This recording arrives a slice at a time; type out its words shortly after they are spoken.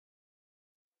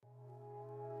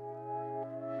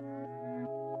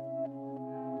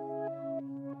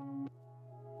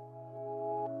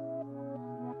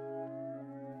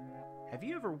Have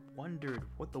you ever wondered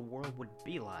what the world would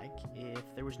be like if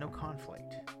there was no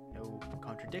conflict, no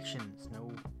contradictions,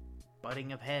 no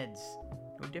butting of heads,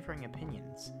 no differing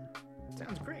opinions?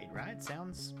 Sounds great, right?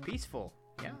 Sounds peaceful,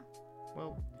 yeah?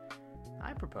 Well,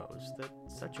 I propose that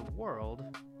such a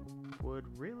world would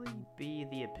really be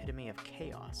the epitome of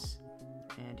chaos,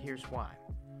 and here's why.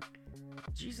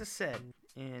 Jesus said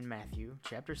in Matthew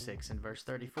chapter 6 and verse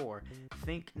 34,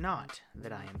 "Think not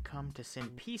that I am come to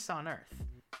send peace on earth.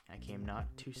 I came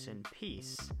not to send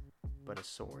peace, but a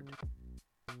sword."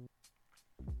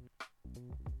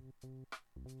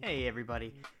 Hey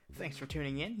everybody, thanks for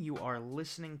tuning in. You are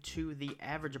listening to the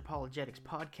Average Apologetics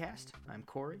podcast. I'm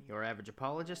Corey, your average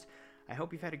apologist. I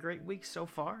hope you've had a great week so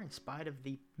far, in spite of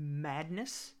the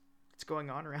madness that's going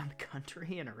on around the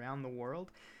country and around the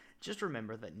world. Just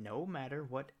remember that no matter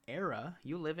what era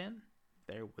you live in,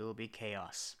 there will be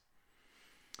chaos.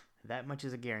 That much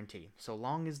is a guarantee. So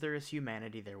long as there is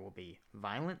humanity, there will be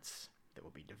violence, there will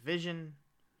be division,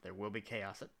 there will be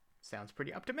chaos. It sounds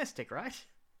pretty optimistic, right?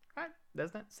 Right?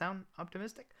 Doesn't that sound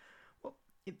optimistic? Well,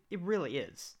 it really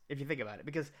is, if you think about it,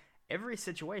 because every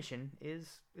situation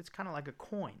it's kind of like a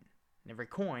coin. And every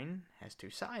coin has two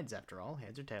sides, after all,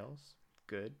 heads or tails,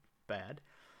 good, bad.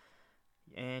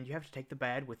 And you have to take the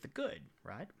bad with the good,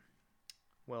 right?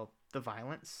 Well, the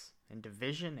violence and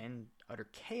division and utter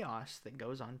chaos that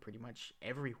goes on pretty much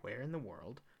everywhere in the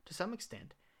world, to some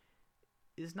extent,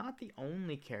 is not the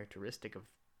only characteristic of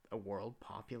a world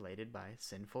populated by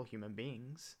sinful human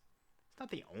beings. It's not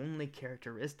the only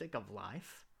characteristic of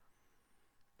life.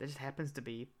 There just happens to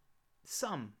be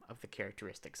some of the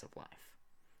characteristics of life.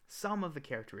 Some of the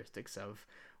characteristics of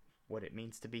what it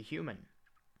means to be human.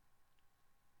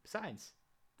 Besides,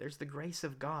 there's the grace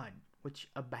of God, which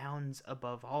abounds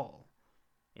above all,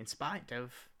 in spite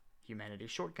of humanity's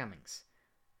shortcomings.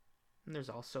 And there's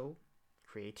also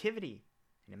creativity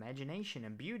and imagination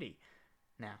and beauty.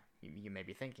 Now, you may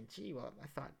be thinking, gee, well, I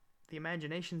thought the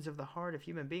imaginations of the heart of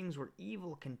human beings were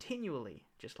evil continually,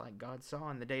 just like God saw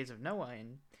in the days of Noah,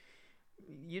 and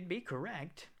you'd be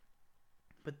correct.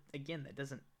 But again, that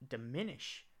doesn't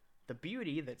diminish the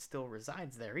beauty that still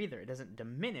resides there either. It doesn't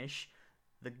diminish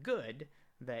the good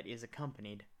that is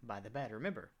accompanied by the bad.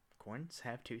 Remember, coins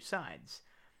have two sides.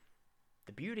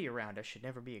 The beauty around us should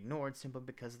never be ignored simply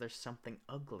because there's something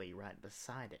ugly right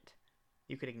beside it.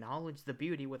 You could acknowledge the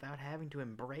beauty without having to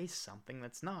embrace something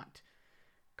that's not,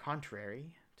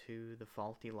 contrary to the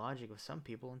faulty logic of some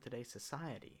people in today's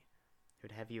society. It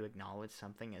would have you acknowledge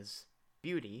something as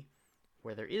beauty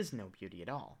where there is no beauty at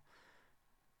all.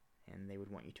 And they would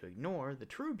want you to ignore the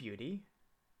true beauty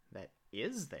that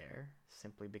is there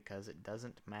simply because it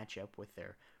doesn't match up with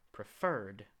their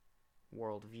preferred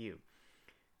worldview.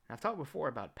 Now, I've talked before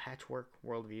about patchwork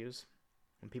worldviews,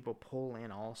 when people pull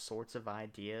in all sorts of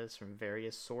ideas from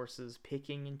various sources,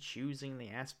 picking and choosing the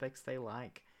aspects they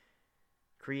like,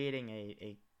 creating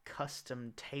a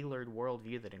custom tailored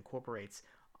worldview that incorporates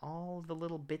all the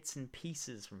little bits and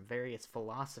pieces from various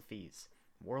philosophies,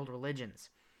 world religions.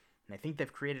 And they think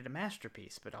they've created a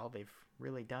masterpiece, but all they've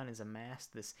really done is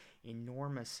amassed this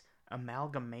enormous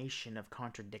amalgamation of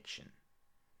contradiction.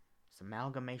 This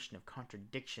amalgamation of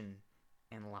contradiction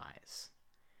and lies.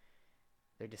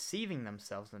 They're deceiving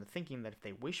themselves into thinking that if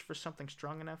they wish for something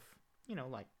strong enough,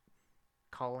 like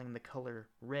calling the color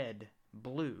red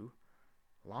blue,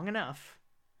 long enough,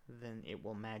 then it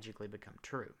will magically become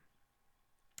true.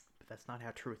 But that's not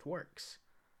how truth works.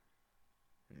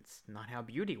 It's not how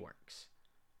beauty works.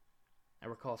 I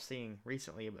recall seeing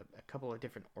recently a couple of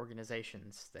different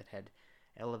organizations that had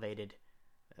elevated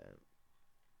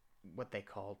what they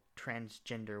call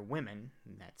transgender women,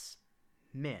 and that's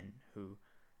men who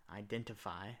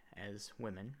identify as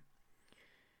women,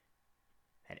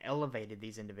 had elevated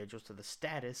these individuals to the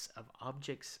status of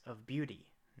objects of beauty.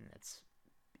 And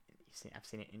I've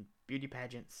seen it in beauty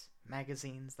pageants,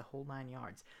 magazines, the whole 9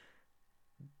 yards.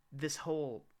 This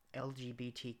whole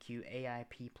LGBTQ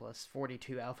AIP plus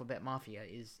 42 alphabet mafia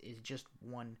is just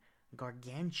one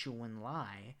gargantuan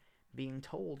lie being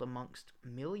told amongst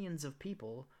millions of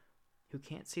people who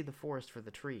can't see the forest for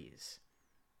the trees.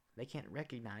 They can't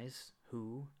recognize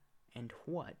who and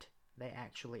what they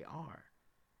actually are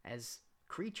as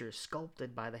creatures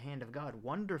sculpted by the hand of God,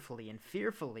 wonderfully and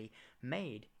fearfully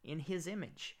made in His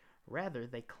image. Rather,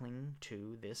 they cling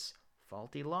to this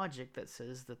faulty logic that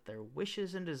says that their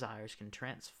wishes and desires can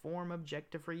transform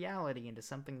objective reality into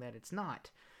something that it's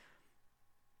not.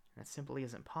 That simply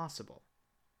isn't possible,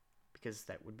 because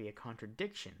that would be a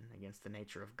contradiction against the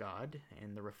nature of God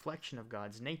and the reflection of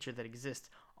God's nature that exists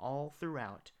all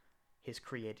throughout His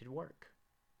created work.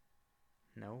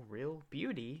 No, real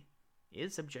beauty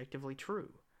is objectively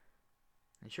true.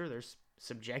 And sure, there's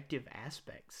subjective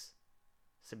aspects,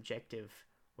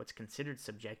 what's considered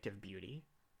subjective beauty,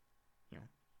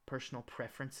 personal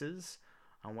preferences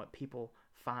on what people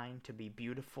find to be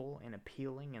beautiful and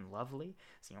appealing and lovely.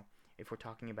 So, if we're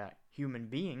talking about human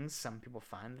beings, some people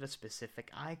find that a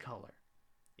specific eye color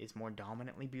is more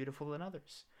dominantly beautiful than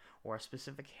others, or a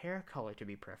specific hair color to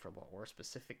be preferable, or a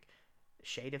specific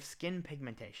shade of skin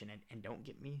pigmentation. And don't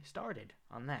get me started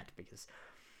on that, because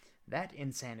that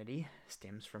insanity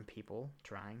stems from people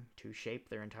trying to shape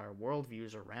their entire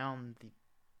worldviews around the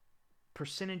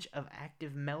percentage of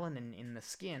active melanin in the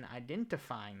skin,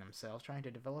 identifying themselves, trying to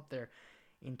develop their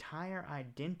entire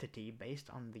identity based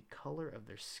on the color of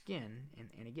their skin.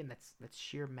 And again, that's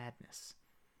sheer madness.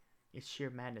 It's sheer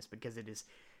madness, because it is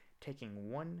taking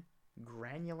one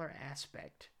granular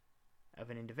aspect of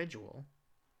an individual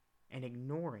and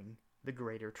ignoring the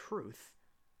greater truth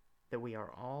that we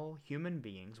are all human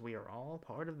beings. We are all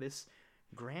part of this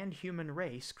grand human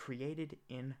race created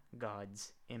in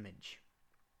God's image.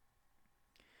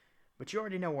 But you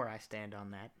already know where I stand on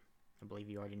that. I believe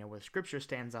you already know where the Scripture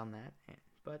stands on that,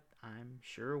 but I'm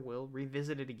sure we'll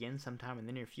revisit it again sometime in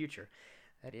the near future.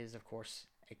 That is, of course,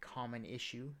 a common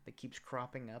issue that keeps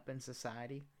cropping up in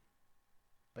society,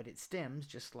 but it stems,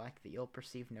 just like the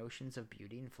ill-perceived notions of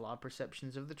beauty and flawed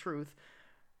perceptions of the truth,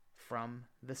 from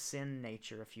the sin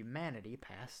nature of humanity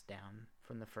passed down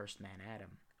from the first man,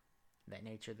 Adam. That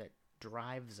nature that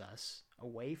drives us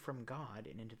away from God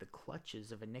and into the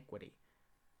clutches of iniquity.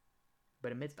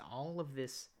 But amidst all of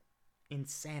this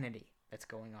insanity that's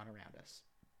going on around us,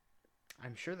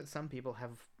 I'm sure that some people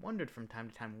have wondered from time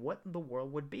to time what the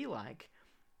world would be like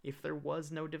if there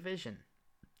was no division,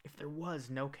 if there was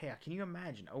no chaos. Can you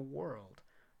imagine a world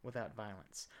without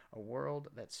violence? A world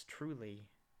that's truly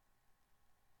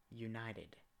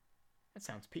united. That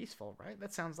sounds peaceful, right?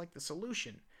 That sounds like the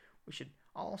solution we should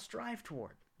all strive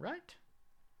toward, right?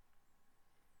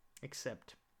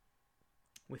 Except,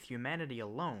 with humanity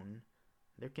alone,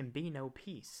 there can be no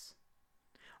peace.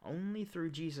 Only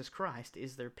through Jesus Christ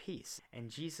is there peace. And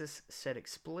Jesus said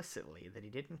explicitly that he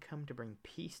didn't come to bring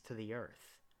peace to the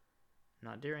earth.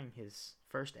 Not during his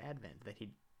first advent. That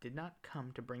he did not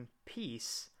come to bring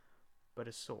peace, but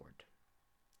a sword.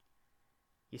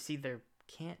 You see, there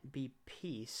can't be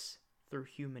peace through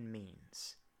human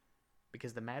means.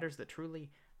 Because the matters that truly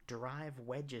drive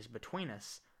wedges between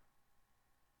us,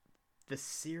 the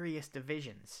serious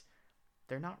divisions,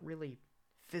 they're not really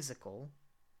physical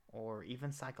or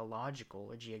even psychological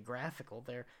or geographical.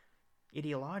 They're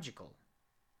ideological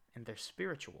and they're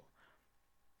spiritual.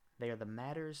 They are the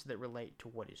matters that relate to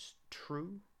what is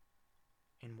true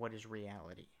and what is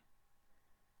reality.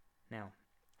 Now,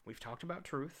 we've talked about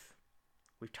truth.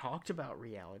 We've talked about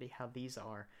reality, how these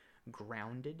are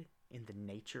grounded in the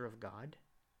nature of God.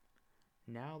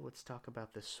 Now let's talk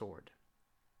about the sword.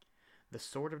 The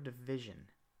sword of division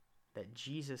that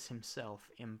Jesus himself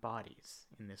embodies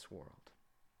in this world.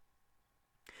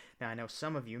 Now, I know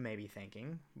some of you may be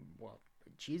thinking, well,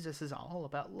 Jesus is all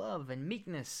about love and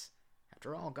meekness.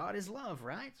 After all, God is love,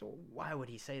 right? So why would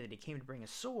he say that he came to bring a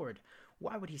sword?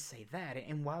 Why would he say that?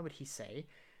 And why would he say,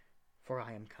 for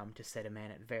I am come to set a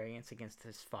man at variance against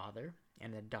his father,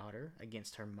 and a daughter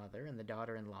against her mother, and the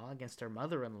daughter-in-law against her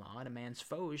mother-in-law, and a man's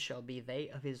foes shall be they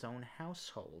of his own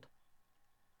household.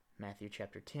 Matthew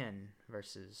chapter 10,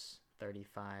 verses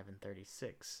 35 and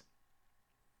 36.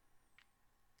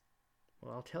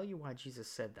 Well, I'll tell you why Jesus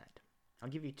said that. I'll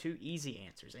give you two easy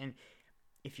answers, and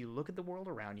if you look at the world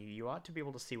around you, you ought to be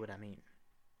able to see what I mean.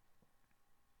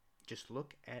 Just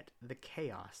look at the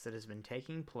chaos that has been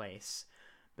taking place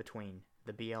between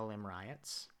the BLM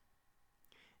riots,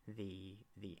 the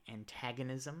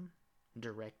antagonism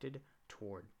directed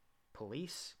toward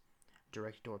police,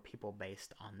 directed toward people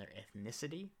based on their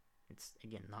ethnicity. It's,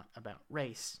 again, not about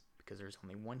race, because there's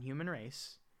only one human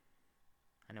race.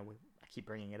 I know I keep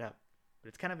bringing it up, but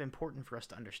it's kind of important for us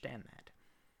to understand that.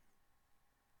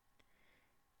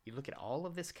 You look at all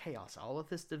of this chaos, all of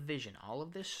this division, all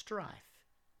of this strife.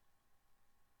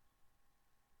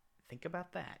 Think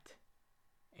about that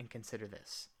and consider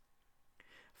this.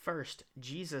 First,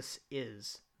 Jesus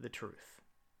is the truth.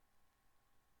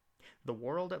 The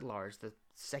world at large, the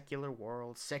secular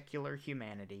world, secular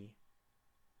humanity,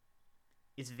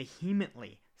 is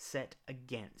vehemently set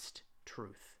against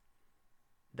truth.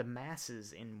 The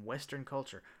masses in Western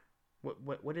culture,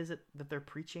 what is it that they're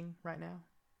preaching right now?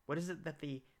 What is it that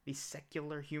the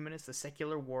secular humanists, the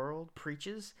secular world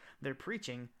preaches? They're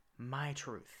preaching my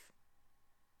truth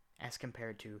as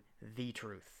compared to the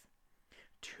truth.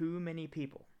 Too many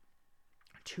people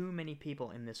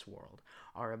in this world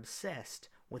are obsessed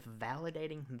with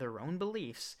validating their own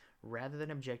beliefs rather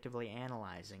than objectively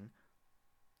analyzing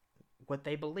what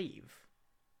they believe,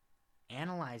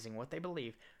 analyzing what they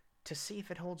believe to see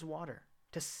if it holds water,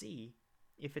 to see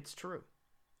if it's true.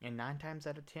 And 9 times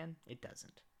out of 10, it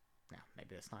doesn't. Now, maybe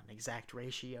that's not an exact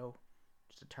ratio,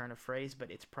 just a turn of phrase, but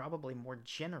it's probably more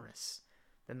generous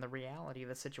than the reality of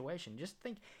the situation. Just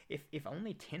think, if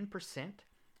only 10%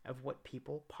 of what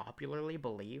people popularly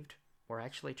believed were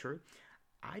actually true,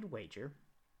 I'd wager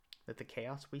that the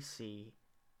chaos we see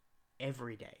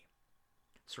every day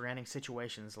surrounding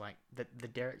situations like the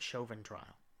Derek Chauvin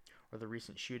trial, or the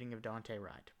recent shooting of Daunte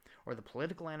Wright, or the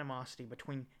political animosity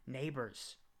between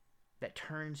neighbors that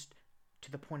turns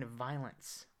to the point of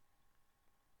violence,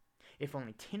 if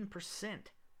only 10%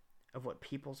 of what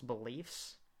people's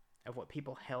beliefs, of what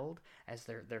people held as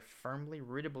their firmly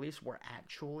rooted beliefs were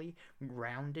actually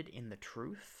grounded in the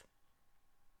truth,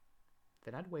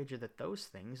 then I'd wager that those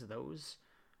things, those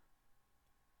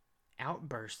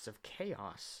outbursts of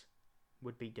chaos,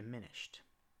 would be diminished,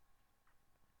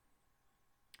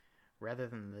 rather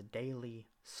than the daily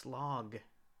slog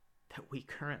that we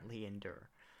currently endure.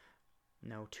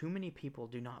 No, too many people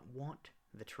do not want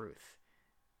the truth.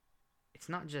 It's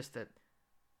not just that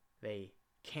they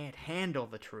can't handle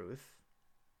the truth.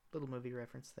 Little movie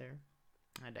reference there.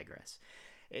 I digress.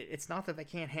 It's not that they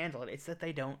can't handle it. It's that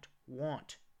they don't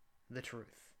want the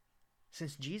truth.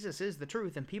 Since Jesus is the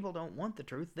truth and people don't want the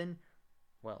truth, then,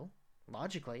 well,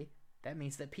 logically, that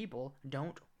means that people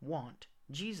don't want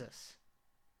Jesus.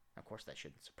 Of course, that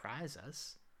shouldn't surprise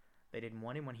us. They didn't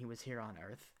want him when he was here on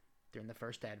earth during the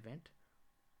first advent.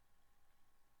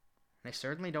 They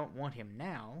certainly don't want him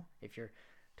now, if you're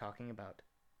talking about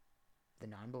the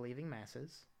non-believing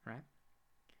masses, right?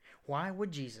 Why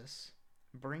would Jesus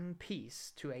bring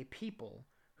peace to a people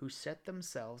who set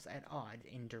themselves at odds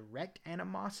in direct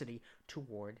animosity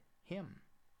toward him?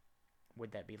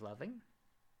 Would that be loving?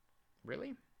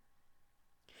 Really?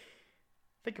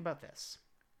 Think about this.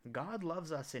 God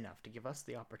loves us enough to give us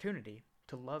the opportunity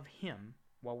to love him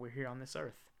while we're here on this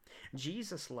earth.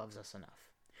 Jesus loves us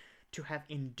enough to have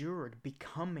endured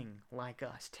becoming like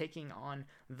us, taking on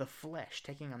the flesh,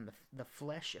 taking on the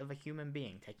flesh of a human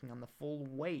being, taking on the full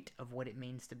weight of what it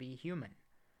means to be human,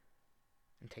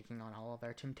 and taking on all of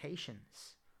our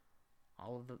temptations,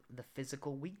 all of the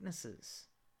physical weaknesses,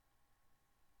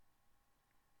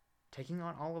 taking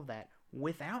on all of that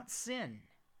without sin,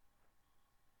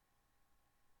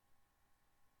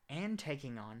 and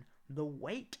taking on the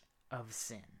weight of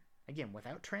sin. Again,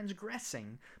 without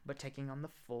transgressing, but taking on the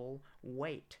full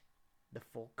weight, the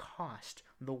full cost,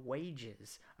 the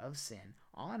wages of sin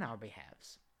on our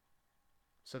behalves,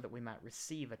 so that we might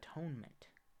receive atonement.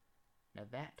 Now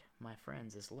that, my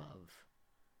friends, is love.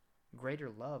 Greater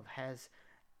love has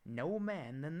no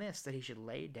man than this, that he should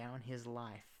lay down his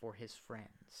life for his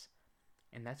friends.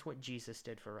 And that's what Jesus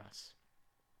did for us.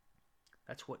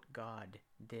 That's what God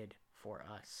did for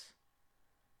us.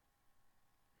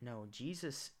 No,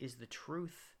 Jesus is the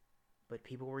truth, but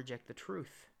people reject the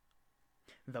truth.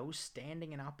 Those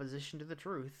standing in opposition to the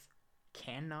truth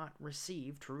cannot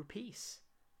receive true peace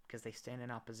because they stand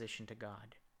in opposition to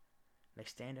God. They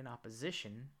stand in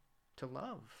opposition to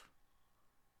love.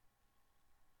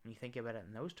 When you think about it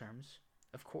in those terms,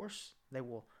 of course they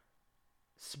will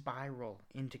spiral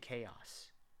into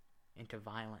chaos, into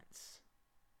violence.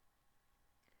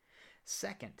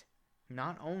 Second,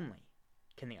 not only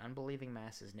can the unbelieving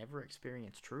masses never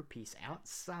experience true peace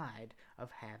outside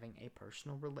of having a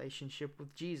personal relationship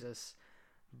with Jesus,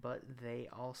 but they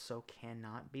also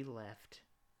cannot be left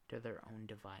to their own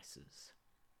devices.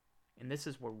 And this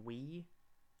is where we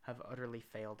have utterly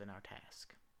failed in our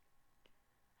task.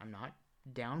 I'm not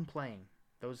downplaying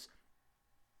those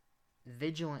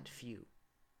vigilant few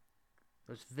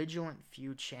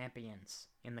champions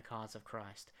in the cause of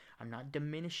Christ. I'm not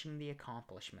diminishing the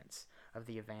accomplishments of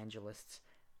the evangelists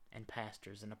and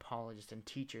pastors and apologists and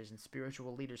teachers and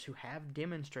spiritual leaders who have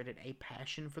demonstrated a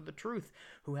passion for the truth,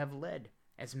 who have led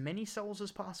as many souls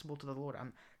as possible to the Lord.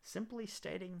 I'm simply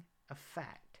stating a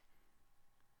fact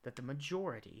that the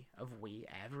majority of we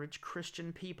average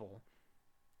Christian people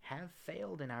have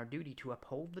failed in our duty to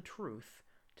uphold the truth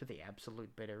to the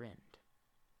absolute bitter end.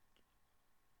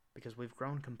 Because we've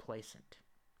grown complacent.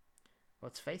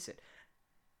 Let's face it,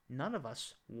 none of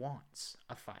us wants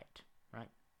a fight, right?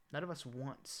 None of us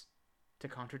wants to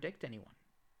contradict anyone.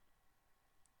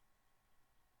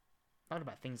 Not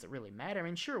about things that really matter. I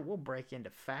mean, sure, we'll break into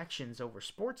factions over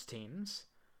sports teams,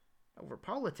 over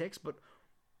politics, but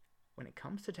when it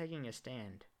comes to taking a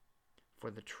stand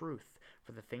for the truth,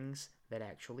 for the things that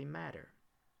actually matter,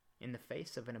 in the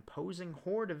face of an opposing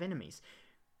horde of enemies,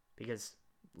 because,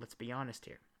 let's be honest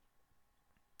here,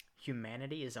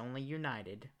 humanity is only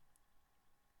united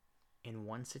in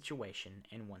one situation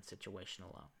and one situation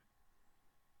alone.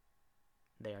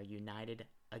 They are united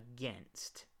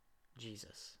against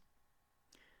Jesus.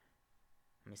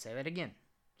 Let me say that again.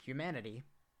 Humanity,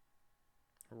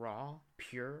 raw,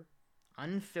 pure,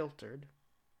 unfiltered,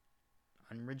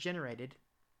 unregenerated,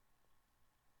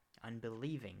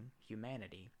 unbelieving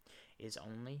humanity is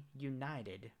only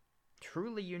united,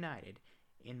 truly united,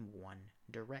 in one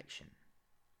direction,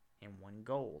 in one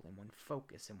goal, in one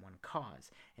focus, in one cause,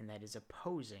 and that is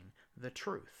opposing the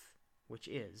truth, which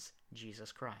is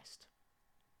Jesus Christ.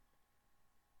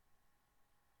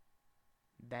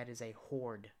 That is a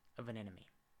horde of an enemy,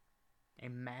 a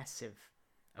massive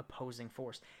opposing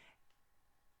force.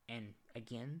 And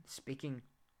again, speaking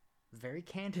very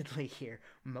candidly here,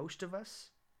 most of us,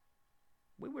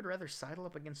 we would rather sidle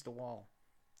up against the wall,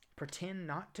 pretend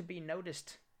not to be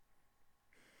noticed,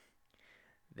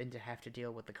 than to have to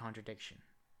deal with the contradiction.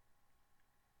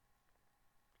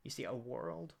 You see, a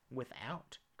world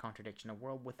without contradiction, a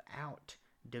world without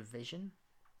division,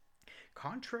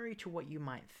 contrary to what you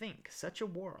might think, such a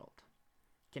world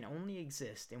can only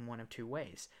exist in one of two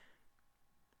ways.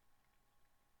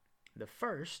 The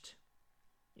first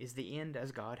is the end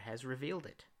as God has revealed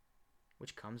it,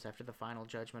 which comes after the final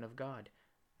judgment of God,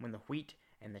 when the wheat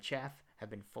and the chaff have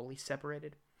been fully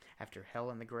separated, after hell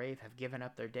and the grave have given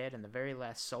up their dead, and the very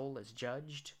last soul is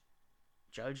judged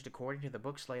according to the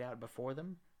books laid out before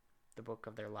them, the book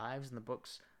of their lives and the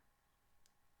books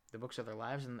of their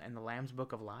lives and the Lamb's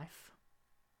book of life.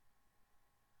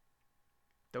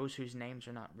 Those whose names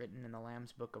are not written in the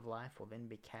Lamb's book of life will then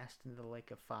be cast into the lake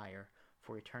of fire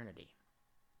for eternity.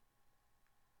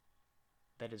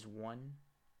 That is one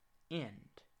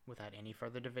end without any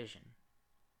further division.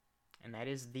 And that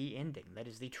is the ending. That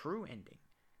is the true ending.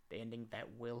 The ending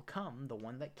that will come, the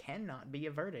one that cannot be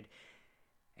averted.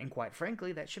 And quite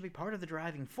frankly, that should be part of the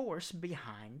driving force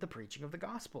behind the preaching of the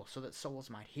gospel, so that souls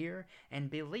might hear and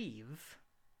believe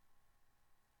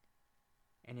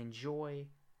and enjoy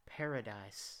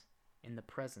paradise in the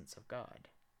presence of God.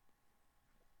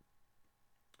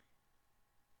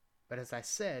 But as I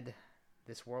said,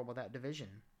 this world without division,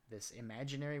 this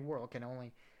imaginary world, can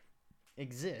only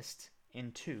exist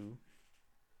in two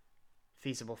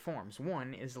feasible forms.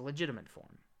 One is a legitimate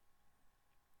form.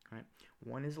 Right?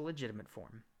 One is a legitimate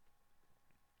form,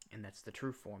 and that's the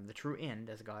true form, the true end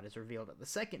as God has revealed it. The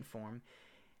second form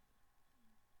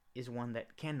is one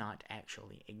that cannot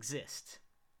actually exist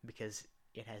because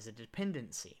it has a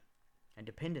dependency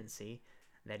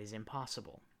that is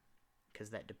impossible, because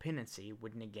that dependency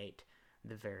would negate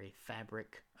the very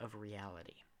fabric of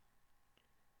reality.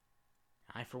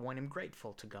 I, for one, am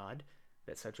grateful to God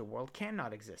that such a world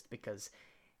cannot exist, because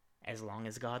as long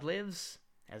as God lives,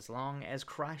 as long as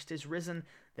Christ is risen,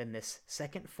 then this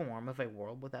second form of a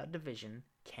world without division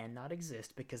cannot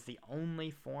exist, because the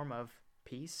only form of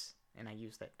peace, and I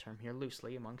use that term here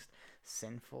loosely, amongst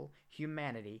sinful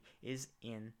humanity is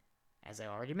in, as I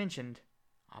already mentioned,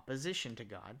 opposition to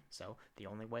God. So the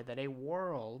only way that a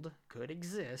world could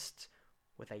exist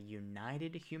with a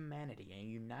united humanity, a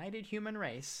united human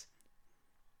race,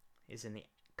 is in the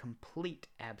complete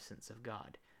absence of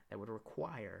God. That would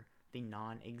require the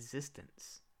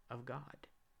non-existence of God.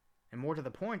 And more to the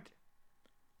point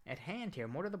at hand,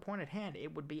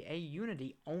 it would be a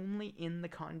unity only in the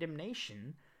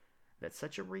condemnation that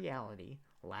such a reality,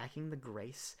 lacking the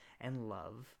grace and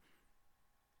love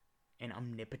and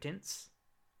omnipotence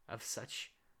of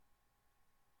such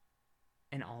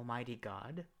an almighty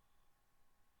God,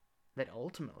 that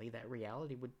ultimately that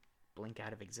reality would blink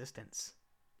out of existence.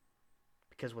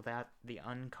 Because without the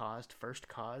uncaused first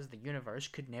cause, the universe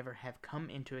could never have come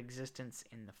into existence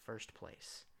in the first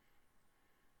place.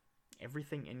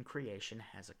 Everything in creation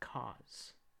has a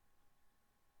cause.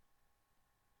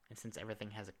 And since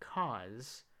everything has a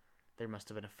cause, there must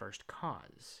have been a first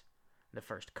cause. The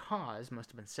first cause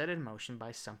must have been set in motion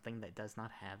by something that does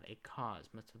not have a cause,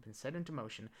 must have been set into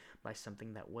motion by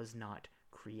something that was not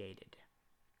created.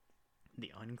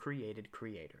 The uncreated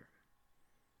creator.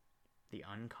 The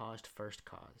uncaused first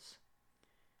cause.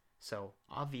 So,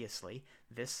 obviously,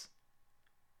 this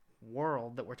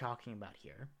world that we're talking about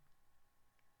here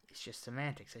is just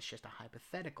semantics. It's just a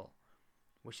hypothetical,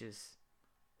 which is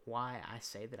why I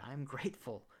say that I'm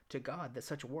grateful to God that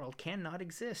such a world cannot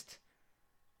exist.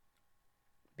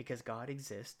 Because God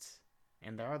exists,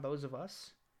 and there are those of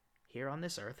us here on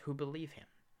this earth who believe him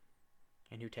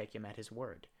and who take him at his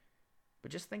word. But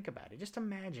just think about it. Just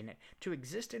imagine it. To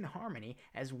exist in harmony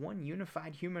as one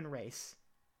unified human race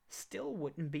still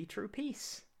wouldn't be true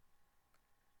peace.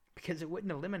 Because it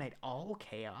wouldn't eliminate all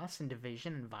chaos and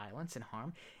division and violence and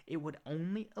harm. It would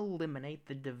only eliminate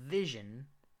the division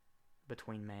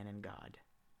between man and God.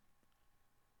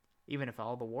 Even if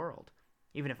all the world,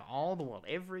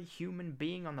 every human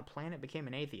being on the planet became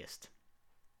an atheist,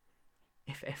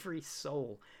 if every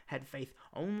soul had faith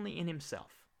only in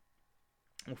himself,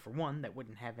 well, for one, that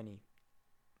wouldn't have any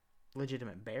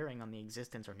legitimate bearing on the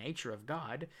existence or nature of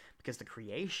God, because the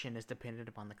creation is dependent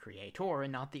upon the Creator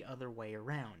and not the other way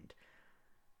around.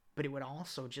 But it would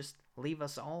also just leave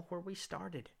us all where we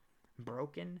started.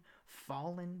 Broken,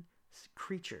 fallen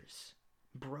creatures.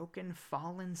 Broken,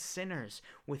 fallen sinners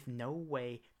with no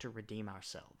way to redeem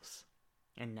ourselves.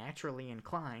 And naturally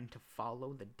inclined to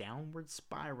follow the downward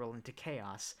spiral into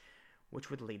chaos, which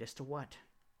would lead us to what?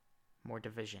 More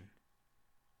division.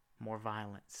 More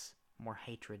violence. More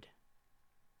hatred.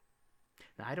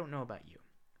 Now, I don't know about you,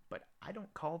 but I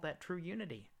don't call that true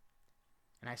unity.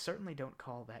 And I certainly don't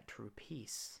call that true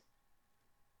peace.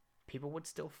 People would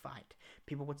still fight.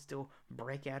 People would still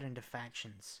break out into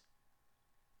factions.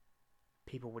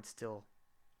 People would still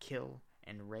kill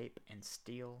and rape and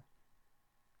steal.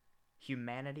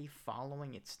 Humanity,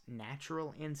 following its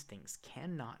natural instincts,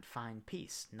 cannot find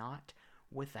peace, not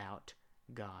without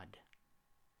God.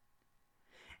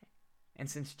 And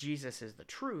since Jesus is the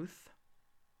truth,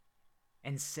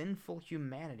 and sinful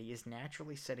humanity is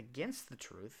naturally set against the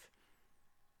truth,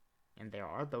 and there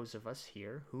are those of us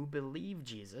here who believe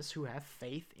Jesus, who have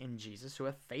faith in Jesus, who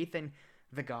have faith in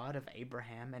the God of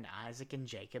Abraham and Isaac and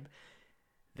Jacob,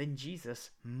 then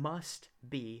Jesus must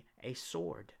be a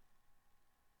sword.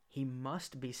 He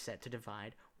must be set to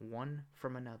divide one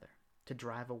from another, to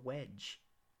drive a wedge,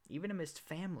 even amidst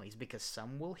families, because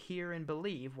some will hear and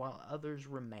believe while others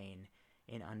remain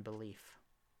in unbelief.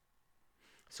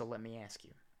 So let me ask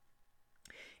you,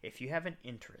 if you have an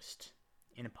interest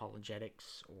in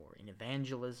apologetics or in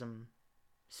evangelism,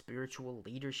 spiritual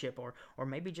leadership, or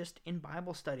maybe just in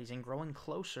Bible studies and growing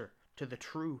closer to the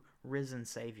true risen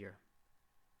Savior,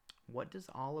 what does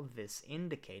all of this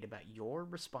indicate about your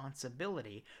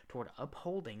responsibility toward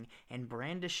upholding and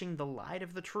brandishing the light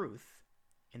of the truth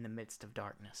in the midst of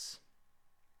darkness?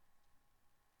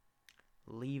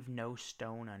 Leave no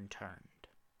stone unturned.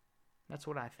 That's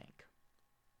what I think.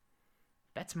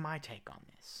 That's my take on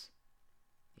this.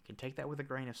 You can take that with a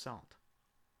grain of salt.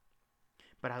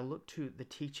 But I look to the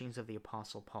teachings of the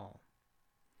Apostle Paul,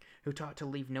 who taught to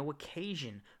leave no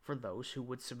occasion for those who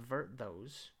would subvert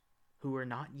those who are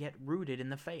not yet rooted in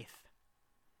the faith.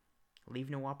 Leave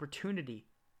no opportunity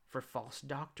for false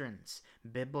doctrines,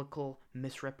 biblical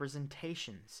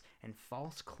misrepresentations, and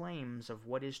false claims of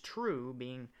what is true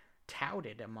being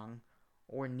touted among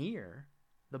or near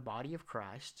the body of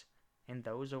Christ and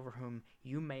those over whom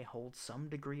you may hold some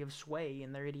degree of sway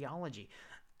in their ideology.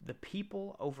 The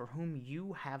people over whom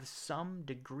you have some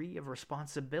degree of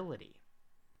responsibility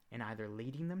in either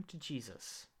leading them to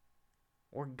Jesus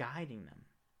or guiding them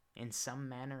in some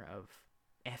manner of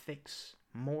ethics,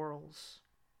 morals,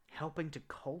 helping to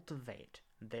cultivate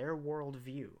their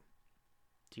worldview.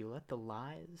 Do you let the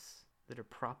lies that are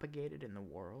propagated in the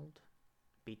world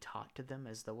be taught to them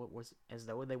as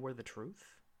though they were the truth?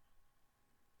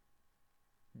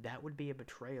 That would be a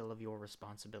betrayal of your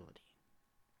responsibility.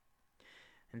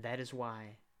 And that is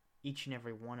why each and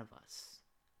every one of us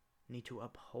need to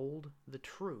uphold the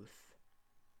truth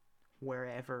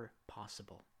wherever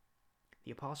possible.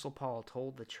 The Apostle Paul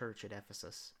told the church at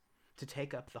Ephesus to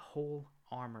take up the whole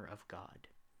armor of God,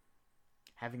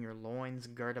 having your loins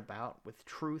girt about with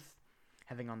truth,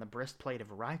 having on the breastplate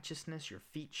of righteousness, your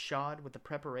feet shod with the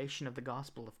preparation of the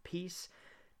gospel of peace,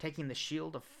 taking the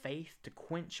shield of faith to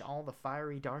quench all the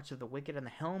fiery darts of the wicked, and the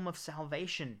helm of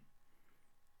salvation,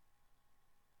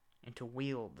 and to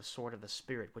wield the sword of the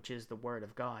Spirit, which is the Word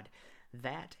of God.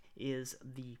 That is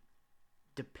the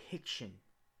depiction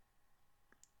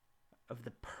of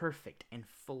the perfect and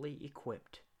fully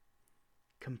equipped,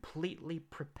 completely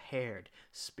prepared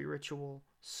spiritual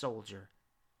soldier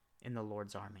in the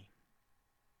Lord's army.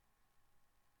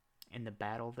 In the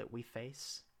battle that we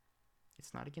face,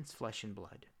 it's not against flesh and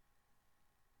blood,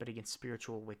 but against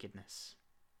spiritual wickedness.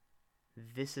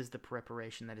 This is the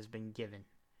preparation that has been given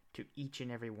to each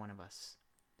and every one of us.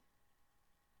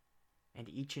 And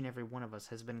each and every one of us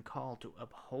has been called to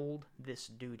uphold this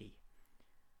duty,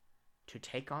 to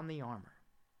take on the armor,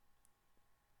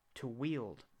 to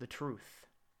wield the truth,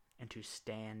 and to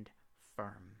stand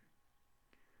firm.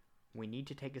 We need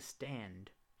to take a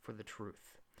stand for the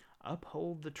truth.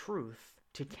 Uphold the truth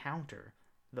to counter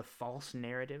the false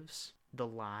narratives, the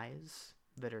lies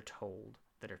that are told,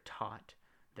 that are taught,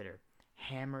 that are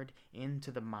hammered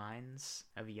into the minds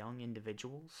of young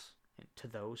individuals, and to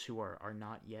those who are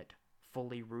not yet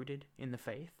fully rooted in the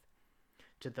faith,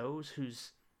 to those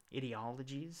whose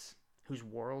ideologies, whose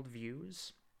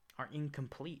worldviews are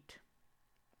incomplete.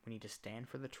 We need to stand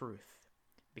for the truth,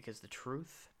 because the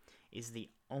truth is the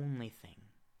only thing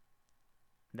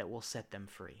that will set them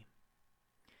free.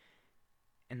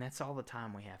 And that's all the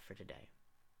time we have for today.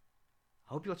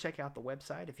 I hope you'll check out the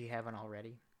website if you haven't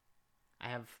already. I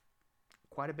have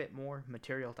quite a bit more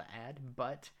material to add,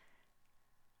 but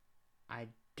I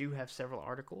do have several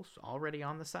articles already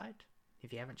on the site.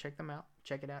 If you haven't checked them out,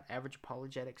 check it out,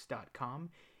 averageapologetics.com.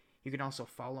 You can also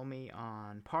follow me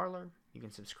on Parler. You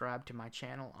can subscribe to my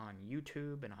channel on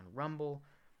YouTube and on Rumble.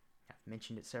 I've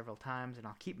mentioned it several times, and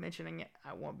I'll keep mentioning it.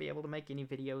 I won't be able to make any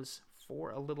videos for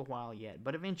a little while yet,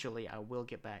 but eventually I will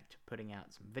get back to putting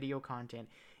out some video content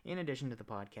in addition to the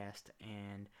podcast,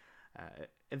 and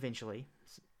eventually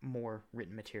more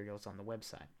written materials on the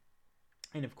website.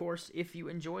 And of course, if you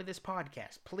enjoy this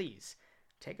podcast, please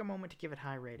take a moment to give it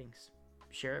high ratings.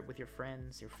 Share it with your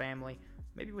friends, your family,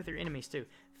 maybe with your enemies too.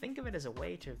 Think of it as a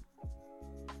way to,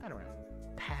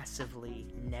 passively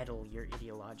nettle your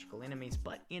ideological enemies,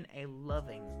 but in a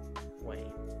loving way.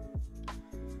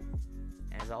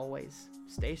 As always,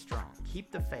 stay strong,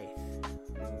 keep the faith,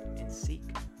 and seek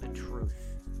the truth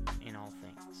in all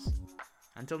things.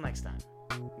 Until next time,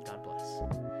 God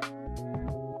bless.